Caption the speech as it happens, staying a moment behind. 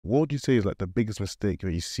What do you say is like the biggest mistake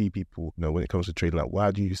that you see people, when it comes to trading? Like,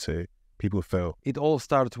 why do you say people fail? It all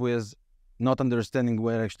starts with not understanding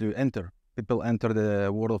where actually you enter. People enter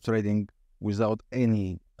the world of trading without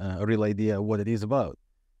any real idea what it is about.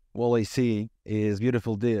 All I see is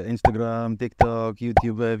beautiful Instagram, TikTok,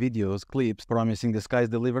 YouTube videos, clips promising the skies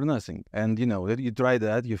deliver nothing. And you try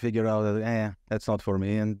that, you figure out that that's not for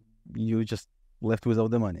me, and you just left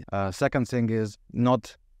without the money. Second thing is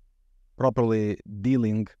not properly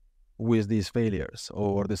dealing with these failures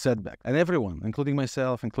or the setback. And everyone, including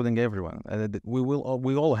myself, including everyone,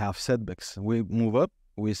 we all have setbacks. We move up,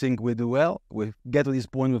 we think we do well, we get to this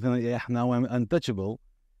point with now I'm untouchable.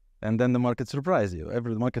 And then the market surprises you. The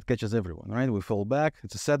market catches everyone, right? We fall back,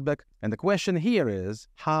 it's a setback. And the question here is,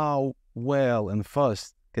 how well and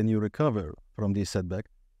fast can you recover from this setback?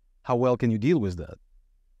 How well can you deal with that?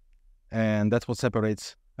 And that's what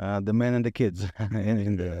separates the men and the kids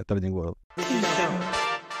in the trading world.